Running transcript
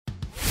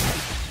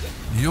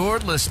You're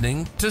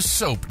listening to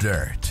Soap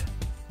Dirt,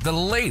 the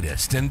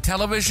latest in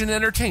television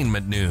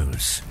entertainment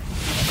news.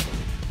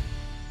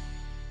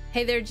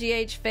 Hey there,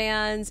 GH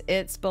fans.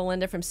 It's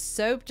Belinda from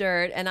Soap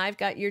Dirt, and I've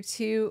got your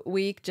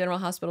 2-week General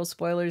Hospital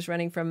spoilers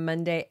running from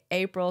Monday,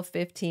 April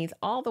 15th,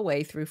 all the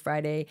way through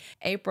Friday,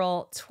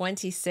 April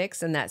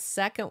 26th. And that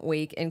second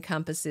week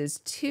encompasses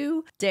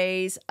 2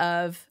 days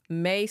of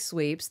May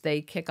sweeps.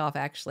 They kick off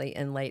actually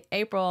in late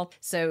April.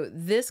 So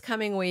this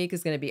coming week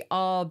is going to be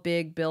all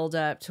big build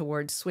up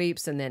towards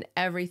sweeps, and then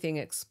everything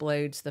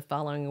explodes the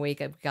following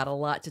week. I've got a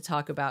lot to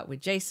talk about with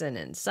Jason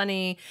and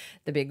Sonny,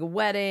 the big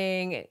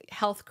wedding,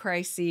 health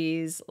crises,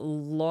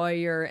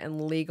 lawyer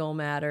and legal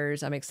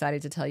matters. I'm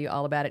excited to tell you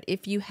all about it.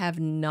 If you have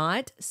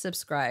not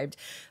subscribed,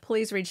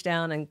 please reach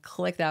down and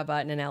click that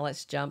button, and now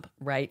let's jump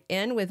right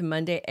in with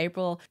Monday,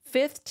 April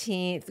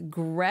 15th.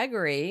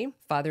 Gregory,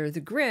 father of the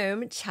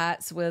groom,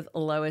 chats with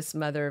Lois,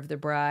 mother of the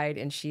bride,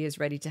 and she is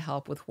ready to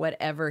help with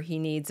whatever he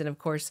needs. And of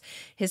course,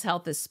 his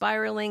health is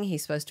spiraling.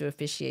 He's supposed to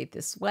officiate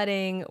this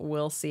wedding.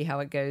 We'll see how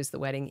it goes. The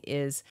wedding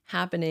is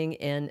happening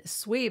in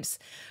sweeps.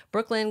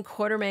 Brook Lynn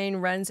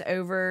Quartermaine runs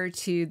over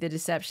to the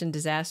deception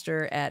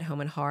disaster at Home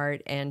and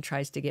Heart and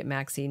tries to get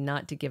Maxie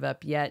not to give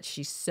up yet.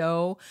 She's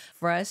so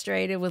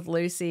frustrated with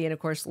Lucy, and of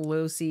course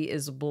Lucy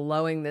is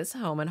blowing this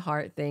Home and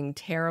Heart thing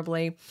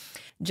terribly.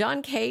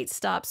 John Kate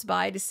stops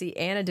by to see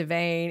Anna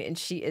Devane, and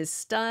she is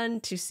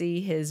stunned to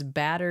see his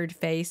battered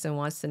face and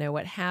wants to know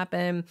what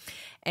happened.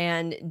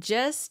 And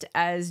just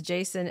as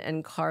Jason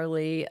and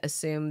Carly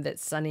assume that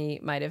Sonny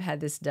might have had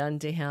this done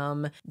to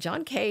him,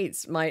 John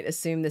Cates might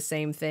assume the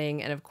same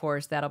thing. And of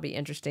course, that'll be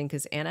interesting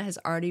because Anna has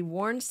already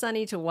warned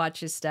Sonny to watch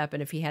his step.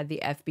 And if he had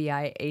the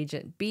FBI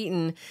agent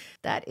beaten,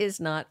 that is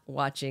not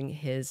watching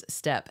his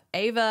step.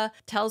 Ava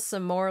tells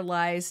some more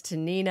lies to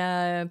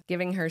Nina,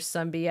 giving her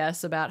some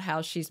BS about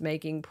how she's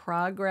making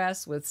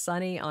progress with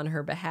Sonny on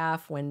her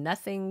behalf when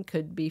nothing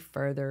could be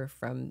further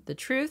from the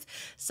truth.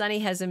 Sonny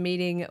has a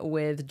meeting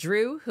with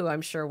Drew, who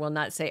I'm sure will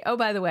not say, oh,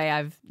 by the way,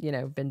 I've,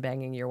 been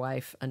banging your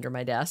wife under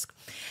my desk.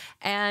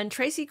 And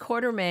Tracy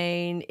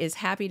Quartermaine is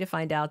happy to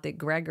find out that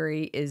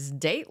Gregory is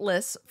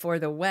dateless for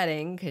the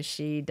wedding because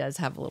she does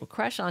have a little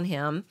crush on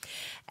him.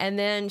 And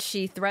then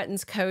she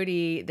threatens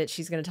Cody that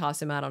she's going to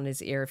toss him out on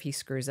his ear if he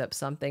screws up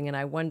something. And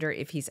I wonder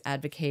if he's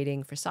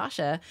advocating for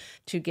Sasha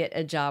to get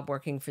a job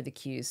working for the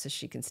Q's so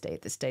she can stay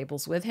at the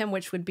stables with him,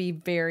 which would be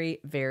very,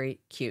 very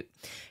cute.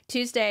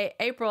 Tuesday,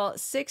 April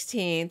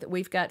 16th,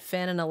 we've got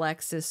Finn and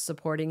Alexis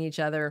supporting each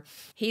other.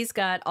 He's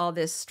got all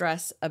this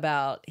stress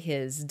about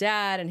his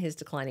dad and his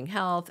declining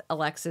health.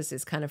 Alexis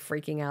is kind of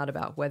freaking out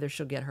about whether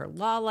she'll get her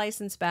law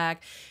license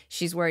back.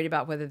 She's worried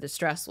about whether the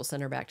stress will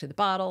send her back to the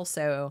bottle.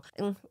 So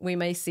we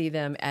may see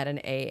them at an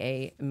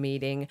AA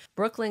meeting.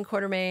 Brook Lynn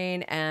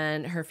Quartermaine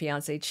and her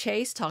fiance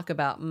Chase talk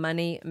about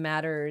money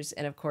matters.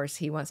 And of course,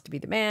 he wants to be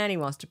the man. He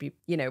wants to be,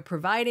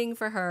 providing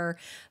for her.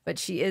 But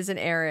she is an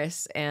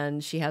heiress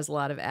and she has a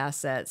lot of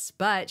assets.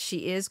 But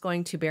she is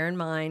going to bear in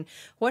mind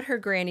what her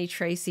granny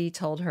Tracy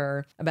told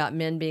her about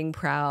men being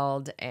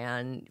proud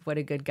and what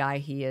a good guy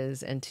he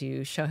is, and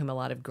to show him a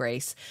lot of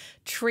grace.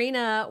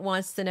 Trina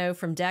wants to know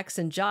from Dex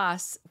and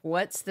Joss,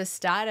 what's the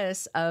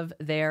status of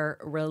their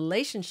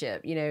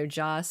relationship?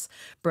 Joss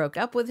broke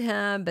up with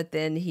him, but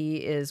then he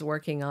is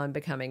working on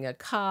becoming a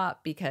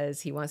cop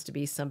because he wants to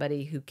be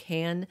somebody who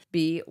can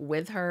be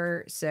with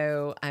her.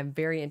 So I'm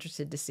very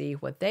interested to see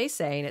what they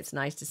say, and it's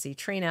nice to see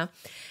Trina.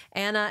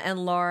 Anna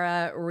and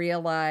Laura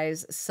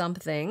realize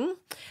something,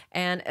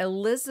 and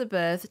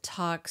Elizabeth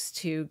talks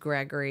to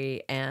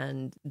Gregory,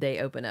 and they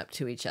open up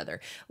to each other.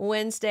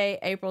 Wednesday,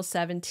 April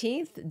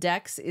 17th,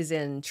 Dex is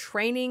in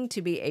training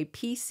to be a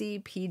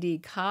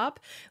PCPD cop.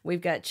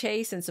 We've got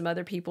Chase and some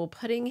other people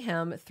putting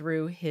him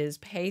through his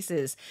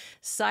paces.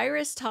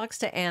 Cyrus talks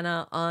to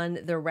Anna on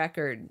the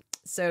record.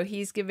 So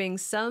he's giving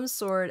some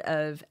sort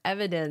of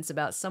evidence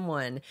about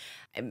someone.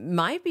 It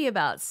might be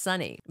about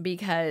Sonny,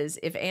 because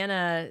if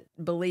Anna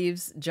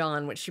believes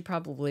John, which she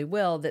probably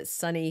will, that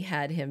Sonny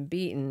had him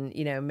beaten,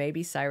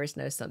 maybe Cyrus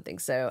knows something.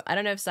 So I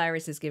don't know if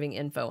Cyrus is giving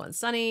info on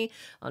Sonny,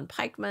 on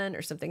Pikeman,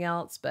 or something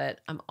else,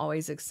 but I'm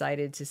always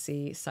excited to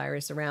see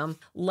Cyrus around.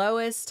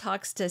 Lois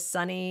talks to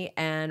Sonny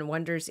and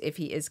wonders if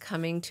he is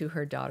coming to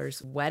her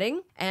daughter's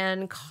wedding.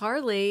 And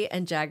Carly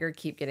and Jagger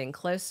keep getting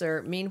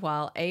closer.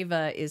 Meanwhile,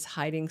 Ava is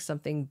hiding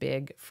something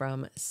big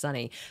from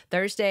Sonny.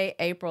 Thursday,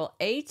 April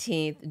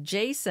 18th,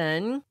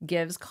 Jason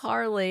gives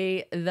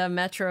Carly the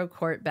Metro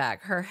Court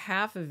back, her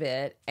half of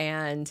it,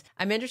 and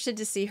I'm interested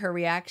to see her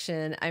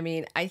reaction. I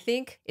mean, I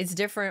think it's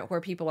different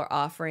where people are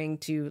offering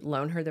to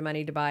loan her the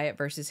money to buy it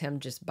versus him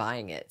just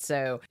buying it.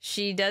 So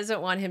she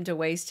doesn't want him to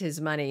waste his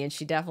money, and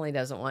she definitely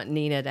doesn't want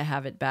Nina to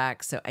have it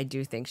back. So I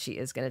do think she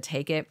is going to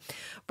take it.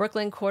 Brook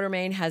Lynn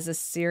Quartermaine has a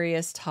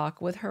serious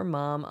talk with her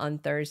mom on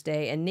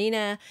Thursday, and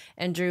Nina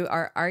and Drew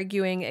are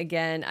arguing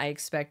again, I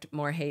expect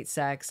more hate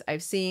sex.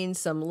 I've seen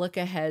some look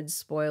ahead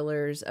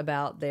spoilers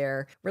about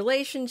their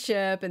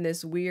relationship and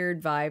this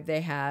weird vibe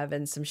they have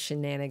and some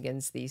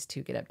shenanigans these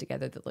two get up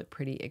together that look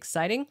pretty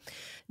exciting.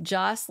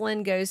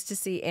 Josslyn goes to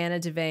see Anna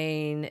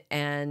Devane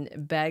and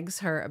begs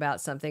her about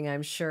something.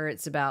 I'm sure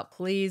it's about,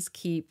 please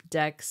keep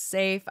Dex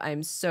safe.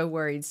 I'm so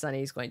worried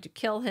Sonny's going to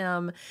kill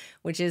him,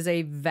 which is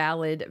a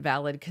valid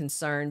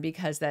concern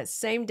because that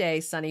same day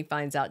Sonny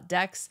finds out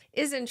Dex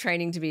is in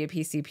training to be a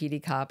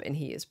PCPD cop and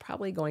he is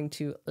probably going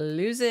to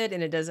lose it.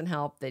 And it doesn't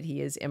help that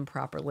he is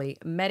improperly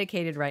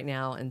medicated right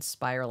now and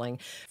spiraling.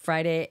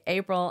 Friday,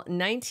 April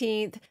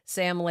 19th,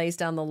 Sam lays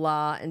down the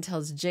law and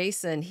tells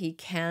Jason he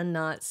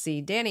cannot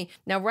see Danny.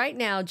 Now, right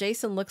now,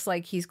 Jason looks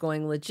like he's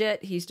going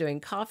legit. He's doing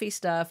coffee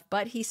stuff,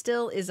 but he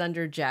still is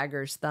under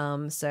Jagger's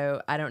thumb.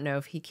 So I don't know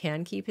if he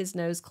can keep his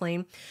nose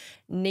clean.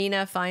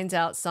 Nina finds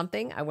out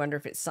something. I wonder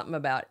if it's something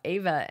about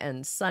Ava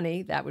and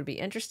Sonny. That would be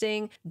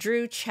interesting.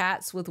 Drew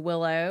chats with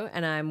Willow,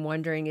 and I'm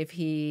wondering if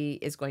he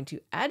is going to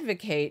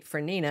advocate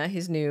for Nina,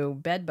 his new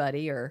bed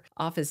buddy or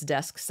office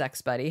desk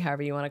sex buddy,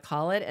 however you want to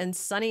call it. And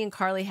Sonny and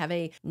Carly have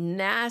a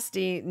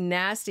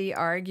nasty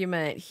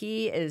argument.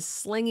 He is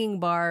slinging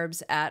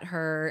barbs at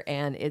her,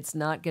 and it's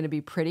not going to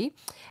be pretty.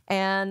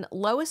 And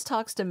Lois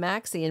talks to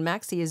Maxie, and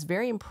Maxie is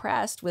very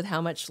impressed with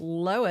how much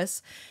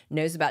Lois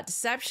knows about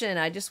deception.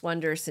 I just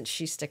wonder, since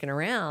she's sticking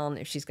around,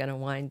 if she's going to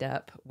wind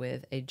up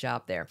with a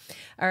job there.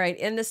 All right,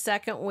 in the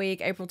second week,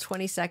 April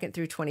 22nd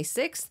through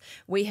 26th,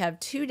 we have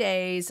 2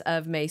 days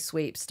of May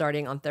sweeps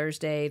starting on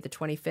Thursday the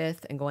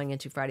 25th and going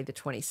into Friday the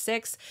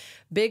 26th.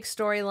 Big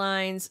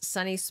storylines: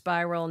 Sonny's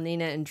spiral,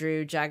 Nina and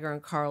Drew, Jagger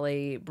and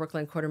Carly, Brook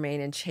Lynn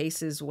Quartermaine and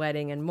Chase's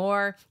wedding, and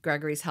more.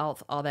 Gregory's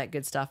health, all that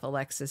good stuff.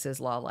 Alexis's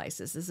law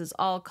license. This is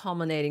all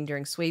culminating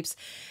during sweeps.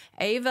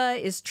 Ava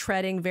is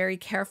treading very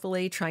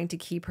carefully, trying to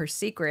keep her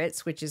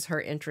secrets, which is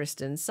her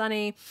interest in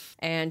Sonny,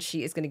 and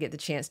she is going to get the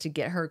chance to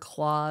get her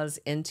claws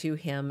into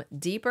him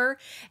deeper.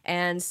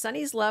 And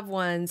Sonny's loved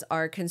ones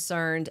are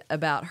concerned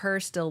about her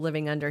still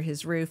living under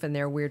his roof and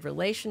their weird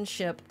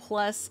relationship.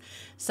 Plus,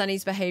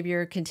 Sonny's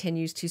behavior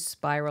continues to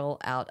spiral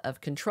out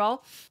of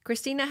control.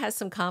 Christina has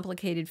some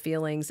complicated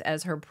feelings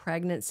as her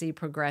pregnancy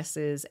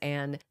progresses,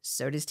 and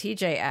so does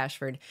TJ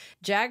Ashford.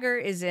 Jagger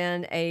is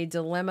in a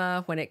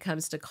dilemma when it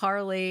comes to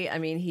Carly. I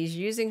mean, he's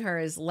using her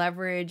as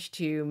leverage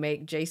to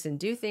make Jason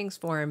do things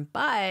for him,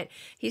 but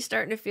he's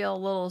starting to feel a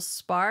little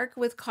spark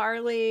with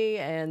Carly,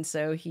 and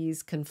so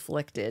he's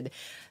conflicted.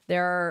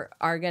 There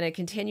are going to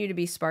continue to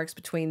be sparks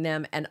between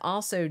them and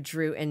also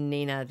Drew and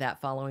Nina that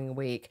following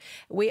week.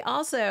 We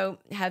also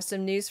have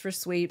some news for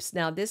sweeps.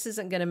 Now, this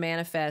isn't going to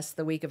manifest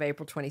the week of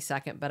April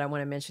 22nd, but I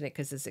want to mention it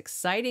because it's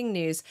exciting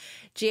news.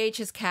 GH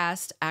has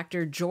cast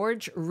actor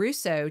George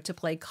Russo to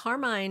play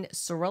Carmine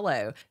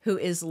Cerullo, who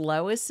is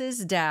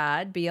Lois's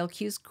dad,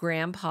 BLQ's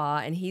grandpa,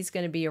 and he's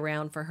going to be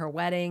around for her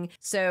wedding.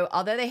 So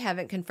although they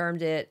haven't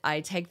confirmed it,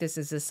 I take this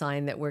as a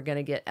sign that we're going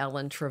to get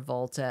Ellen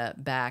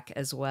Travolta back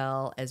as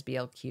well as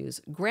BLQ's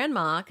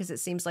grandma, because it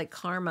seems like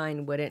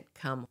Carmine wouldn't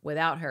come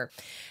without her.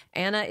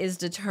 Anna is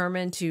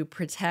determined to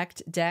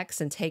protect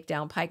Dex and take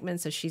down Pikeman,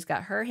 so she's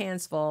got her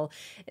hands full,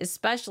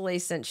 especially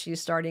since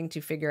she's starting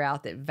to figure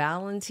out that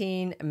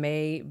Valentine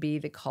may be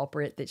the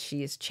culprit that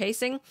she is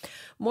chasing.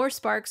 More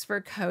sparks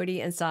for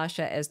Cody and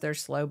Sasha as their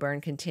slow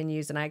burn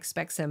continues, and I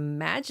expect some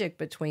magic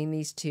between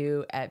these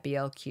two at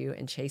BLQ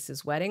and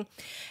Chase's wedding.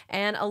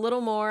 And a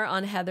little more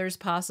on Heather's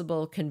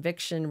possible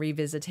conviction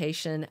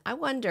revisitation. I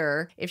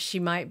wonder if she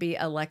might be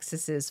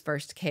Alexis's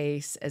first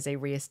case as a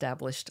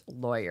reestablished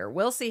lawyer.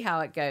 We'll see how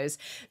it goes.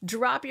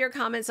 Drop your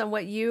comments on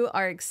what you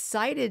are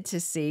excited to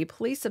see.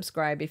 Please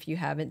subscribe if you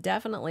haven't.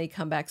 Definitely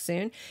come back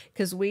soon,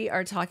 because we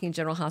are talking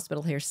General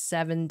Hospital here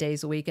 7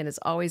 days a week. And as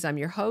always, I'm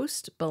your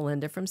host,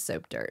 Belinda from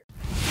Soap Dirt.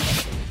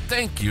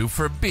 Thank you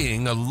for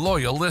being a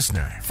loyal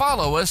listener.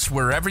 Follow us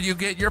wherever you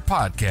get your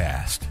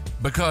podcast,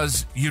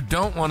 because you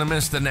don't want to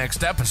miss the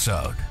next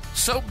episode.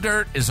 Soap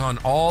Dirt is on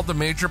all the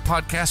major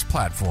podcast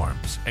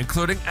platforms,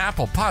 including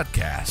Apple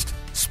Podcast,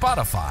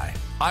 Spotify,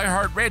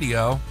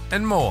 iHeartRadio,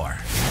 and more.